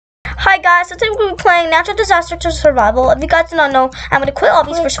Hi guys, so today we're going to be playing Natural Disaster Survival. If you guys do not know, I'm going to quit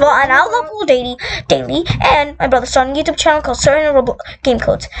hobbies first of all, and I'll upload daily. And my brother's starting a YouTube channel called Certain Roblox Game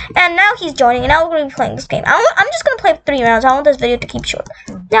Codes. And now he's joining, and now we're going to be playing this game. I'm just going to play 3 rounds. I want this video to keep short.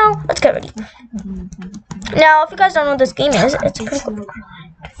 Now, let's get ready. Now, if you guys don't know what this game is, it's pretty cool.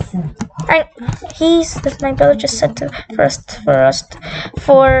 And my brother just said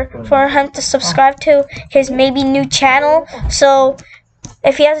for him to subscribe to his maybe new channel. So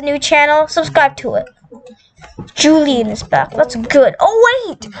if he has a new channel, subscribe to it. Julian is back. That's good. Oh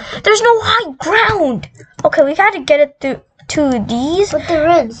wait, there's no high ground. Okay, we gotta get it through to these. But there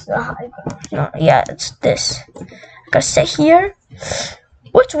is a high ground. No, yeah, it's this. I gotta sit here.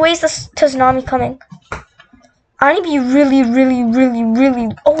 Which way is this tsunami coming? I need to be really.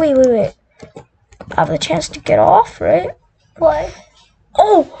 Oh wait. I have the chance to get off, right? What?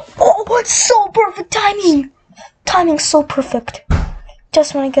 Oh, it's so perfect timing. Timing's so perfect.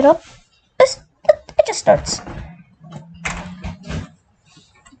 Just when I get up, it just starts.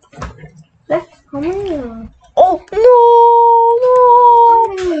 How many? Oh How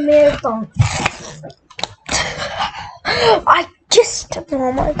many marathons?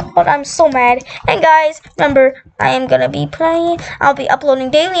 Oh my god, I'm so mad. And guys, remember, I'll be uploading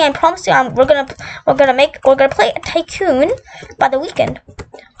daily. I promise you, we're gonna play a tycoon by the weekend.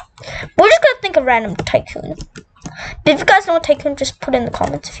 We're just gonna think of random tycoon. If you guys know what tycoon, just put it in the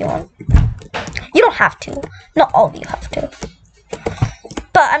comments if you want. You don't have to. Not all of you have to.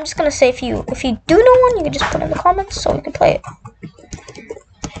 But I'm just gonna say if you do know one, you can just put it in the comments so we can play it.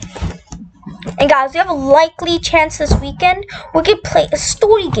 And guys, we have a likely chance this weekend we could play a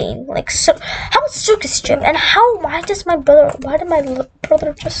story game. How about Circus Strip? And why did my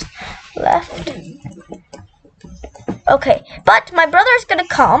brother just left? Okay, but my brother is gonna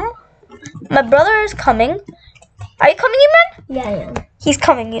come. My brother is coming. Are you coming, Imran? Yeah, I am. He's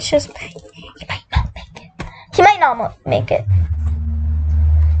coming. It's just he might not make it. He might not make it.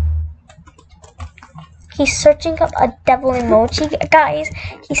 He's searching up a devil emoji, guys.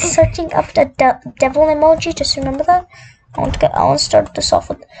 He's searching up the devil emoji. Just remember that. I want to start this off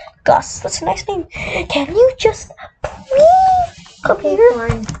with Gus. That's a nice name. Can you just please come here?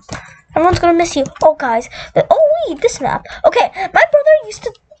 Fine. Everyone's gonna miss you. Oh, guys. Oh wait, this map. Okay, my brother used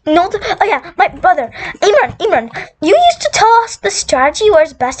to know my brother. Imran. You used to tell us the strategy where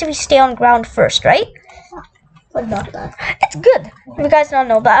it's best if you stay on ground first, right? But not that. It's good. If you guys don't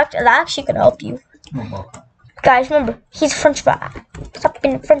know, that actually could help you. Guys, remember, he's French fry. Stop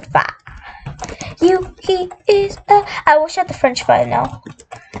being French fry. He is I wish I had the French fry now.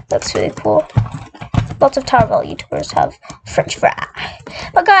 Looks really cool. Lots of Tower Bell YouTubers have French fry.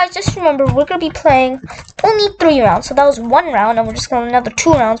 But guys, just remember, we're going to be playing only 3 rounds. So that was 1 round, and we're just going to another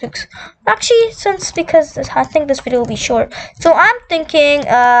 2 rounds. Because I think this video will be short. So I'm thinking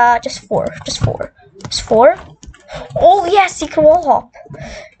just 4. Just 4. Oh yes, he can wall hop.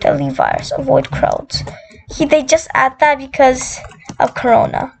 Deadly virus, avoid crowds. They just add that because of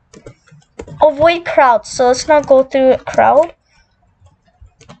Corona. Avoid crowds, so let's not go through a crowd.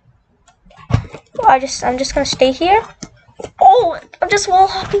 I'm just gonna stay here. Oh, I'm just wall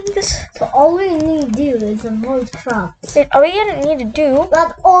hopping this. So all we need to do is avoid crowds. All we need to do.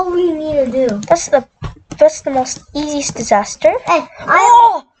 That's all we need to do. That's the most easiest disaster. Hey,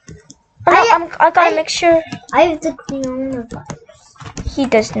 I gotta make sure. I have the coronavirus. He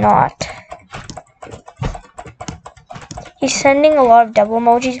does not. He's sending a lot of devil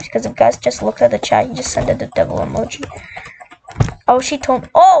emojis because if guys just looked at the chat, he just sent the devil emoji. Oh, she told me.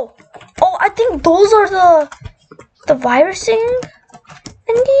 Oh, I think those are the virusing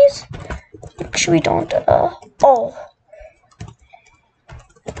thingies. Actually, we don't. Oh,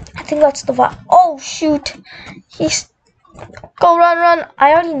 I think that's the virus. Oh shoot, Go run.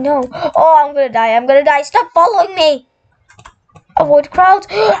 I already know. Oh, I'm gonna die. Stop following me. Avoid crowds.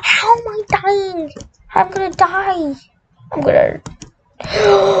 How am I dying? I'm gonna die.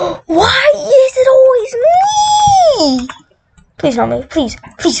 Why is it always me? Please not me. Please.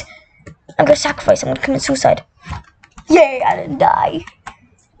 I'm gonna sacrifice. I'm gonna commit suicide. Yay, I didn't die.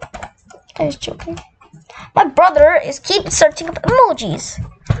 I was joking. My brother keeps searching up emojis.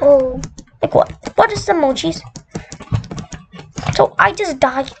 Oh. Like what? What is the emojis? So I just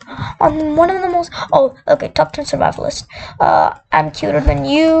died on one of the most. Oh, okay. Top 10 survivalist. I'm cuter than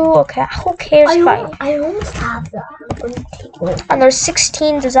you. Okay, who cares? I almost have that. And there's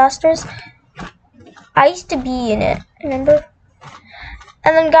 16 disasters. I used to be in it. Remember?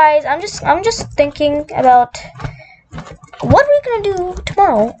 And then, guys, I'm just thinking about what are we we gonna do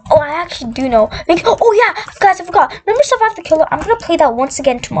tomorrow? Oh, I actually do know. Oh yeah, guys, I forgot. Remember Survive the Killer? I'm gonna play that once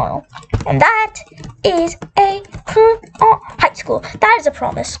again tomorrow. And that is a high school. That is a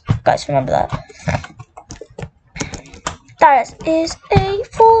promise. Guys, remember that. That is a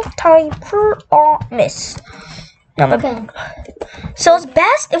full-time promise. No, Okay. so it's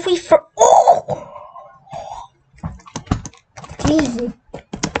best if we Easy.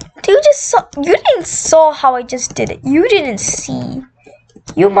 You didn't saw how I just did it. You didn't see.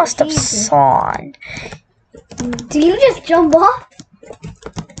 You must have saw. Do you just jump off?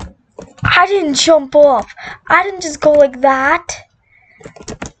 I didn't jump off. I didn't just go like that.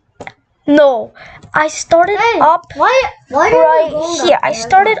 No, I started up Why right here. I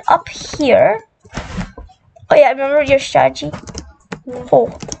started up here. Oh yeah, remember your strategy? Oh.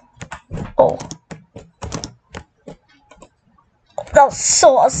 That was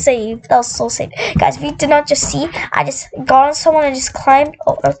so safe. That was so safe. Guys, if you did not just see, I just got on someone and just climbed.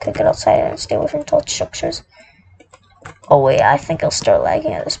 Oh, earthquake, get outside and stay away from tall structures. Oh wait, I think it'll start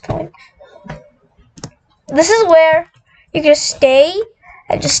lagging at this point. This is where you can just stay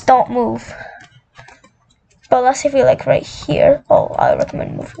and just don't move. But let's say if you're like right here. Oh, I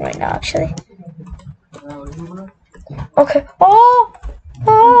recommend moving right now actually. Okay. Oh!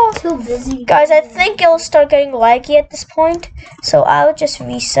 Too busy. Guys, I think it'll start getting laggy at this point. So I'll just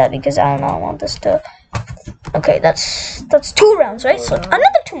reset because I don't want this to. Okay, that's 2 rounds, right? So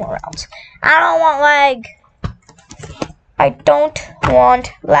another 2 more rounds. I don't want lag. I don't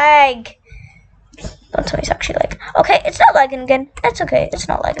want lag. Don't tell me it's actually lag. Okay, it's not lagging again. That's okay. It's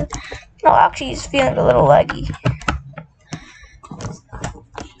not lagging. No, actually, it's feeling a little laggy.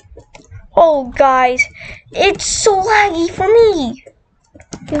 Oh, guys, it's so laggy for me.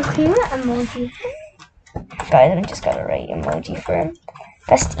 You hear emoji? Guys, I just got a right emoji for him.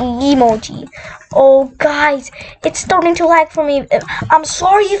 Best emoji. Oh, guys, it's starting to lag for me. I'm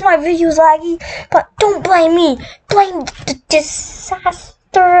sorry if my video is laggy, but don't blame me. Blame the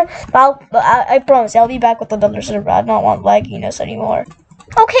disaster. I promise I'll be back with another server. I don't want lagginess anymore.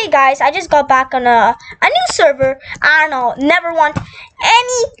 Okay, guys, I just got back on a new server. I don't know. Never want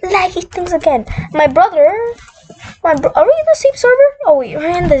any laggy things again. My brother. Are we in the same server? Oh wait,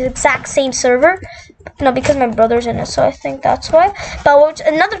 we're in the exact same server. No, because my brother's in it, so I think that's why. But with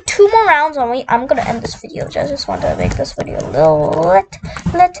another 2 more rounds only, I'm gonna end this video. I just want to make this video a little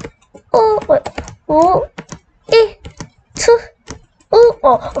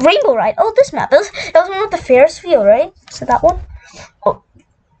rainbow ride. Oh, this map. That was one with the Ferris wheel, right? So that one. Oh,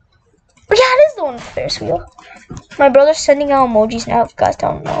 yeah, it is the one with the Ferris wheel. My brother's sending out emojis now. If you guys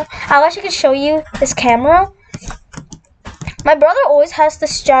don't know, I wish I could show you this camera. My brother always has the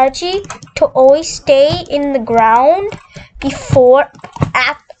strategy to always stay in the ground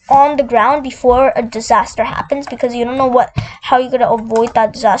on the ground before a disaster happens, because you don't know how you're gonna avoid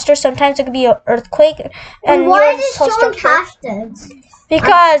that disaster. Sometimes it could be an earthquake, and why is it showing hashtags?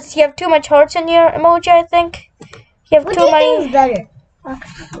 Because you have too much hearts in your emoji. I think you have too many. Is better?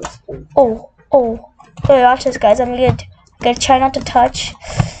 Oh! Wait, watch this, guys. I'm gonna try not to touch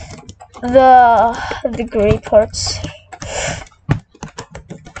the gray parts.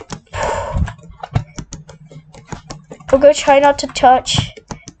 We're gonna try not to touch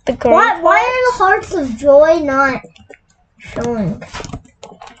the gray parts. Why are the hearts of joy not showing?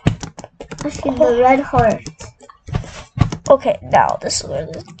 Actually, the red heart. Okay, now this is where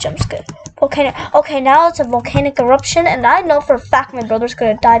the jump's good. Okay, now it's a volcanic eruption, and I know for a fact my brother's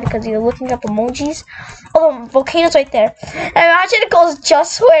gonna die because you're looking up emojis. Oh, the volcano's right there. And imagine it goes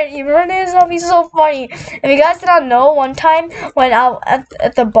just where Ebron is. That'll be so funny. If you guys did not know, one time when I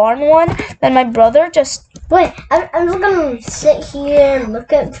at the barn one, then my brother just. Wait, I'm just gonna sit here and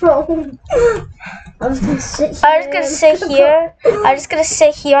look at phone. I'm just gonna sit here. I'm just gonna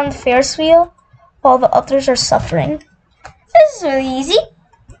sit here on the Ferris wheel while the others are suffering. This is really easy.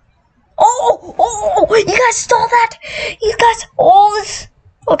 Oh, you guys saw that? You guys, this.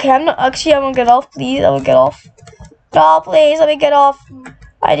 Okay, I'm gonna get off, please. I will get off. No, please, let me get off.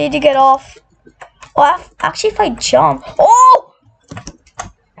 I need to get off. Oh, actually, if I jump. Oh!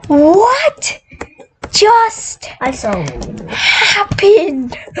 What just I saw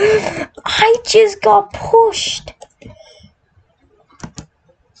happened? I just got pushed.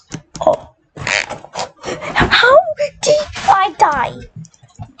 Oh. How did I die?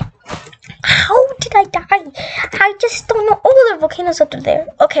 How did I die? I just don't know. Oh, there are volcanoes up there.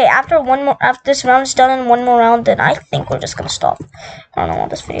 Okay, after this round is done and 1 more round, then I think we're just gonna stop. I don't want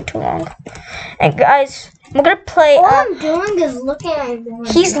this video too long. And guys, we're gonna play. All I'm doing is looking at everyone.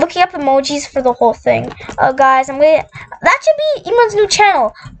 He's looking up emojis for the whole thing. Guys, that should be Iman's new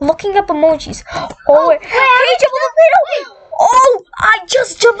channel. Looking up emojis. Oh, wait. Can you jump on the volcano? Oh, I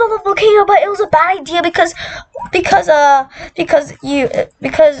just jumped on the volcano, but it was a bad idea because you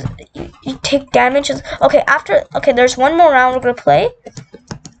take damage. Okay, there's one more round we're gonna play,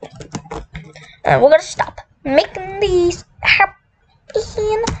 and we're gonna stop making these happen.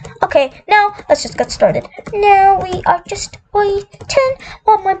 Okay, now let's just get started. Now we are just waiting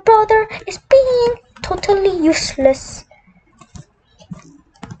while my brother is being totally useless.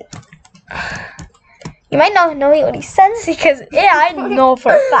 You might not know what he sends because I know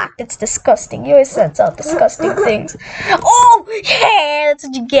for a fact it's disgusting. You always sends out disgusting things. Oh yeah, that's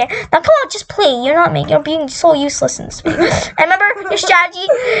what you get. Now come on, just play. You're being so useless in this video. And remember your strategy: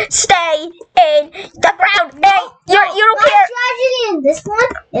 stay in the ground. Hey, you don't care. Strategy in this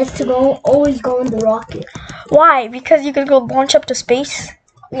one is to always go in the rocket. Why? Because you could go launch up to space.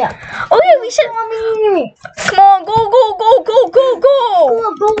 Yeah. Okay, we should. Come on, go.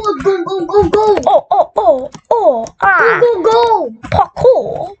 Oh. Ah. Go.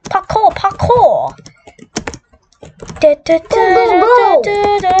 Parkour.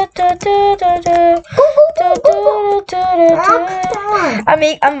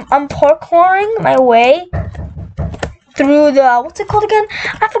 I'm parkouring my way through the, what's it called again?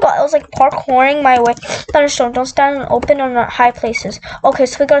 I forgot. It was like parkouring my way. Thunderstorm, don't stand in open or high places. Okay,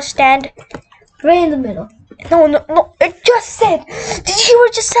 so we gotta stand right in the middle. No, it just said. Did you hear what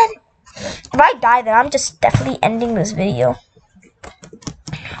it just said? If I die, then I'm just definitely ending this video.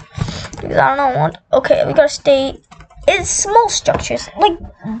 Because I don't want. Okay, we gotta stay in small structures like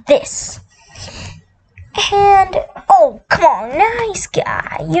this. And oh, come on, nice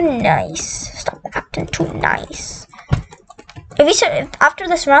guy, you're nice. Stop acting too nice. After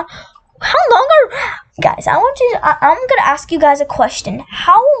this round, how long guys? I'm gonna ask you guys a question.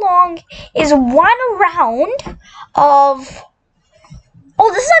 How long is one round of?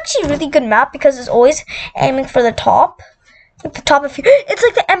 Oh, this is actually a really good map because it's always aiming for the top. Like the top of you. It's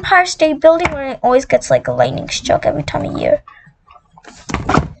like the Empire State Building where it always gets like a lightning struck every time of year.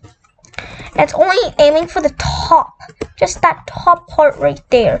 And it's only aiming for the top. Just that top part right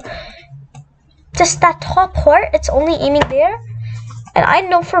there. Just that top part, it's only aiming there. And I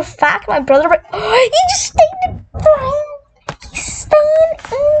know for a fact my brother, he just stayed in the ground. He's staying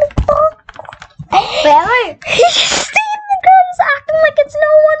in the ground. Really? He just stayed in the ground. He's acting like it's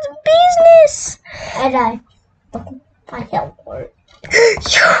no one's business. And I teleport.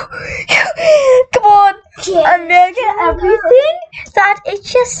 Come on. I'm making everything that it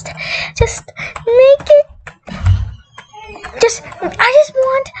just make it.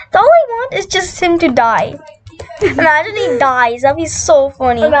 All I want is just him to die. Imagine he dies. That'd be so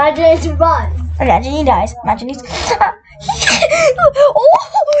funny. Imagine he survives. Imagine he dies. Imagine he's. Oh,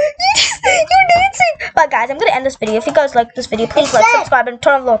 you're dancing. But guys, I'm gonna end this video. If you guys like this video, please like, subscribe, and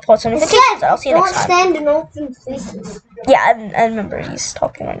turn on the post notifications. I'll see you next time. Don't stand in open spaces. Yeah, and remember, he's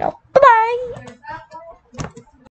talking right now. Bye bye.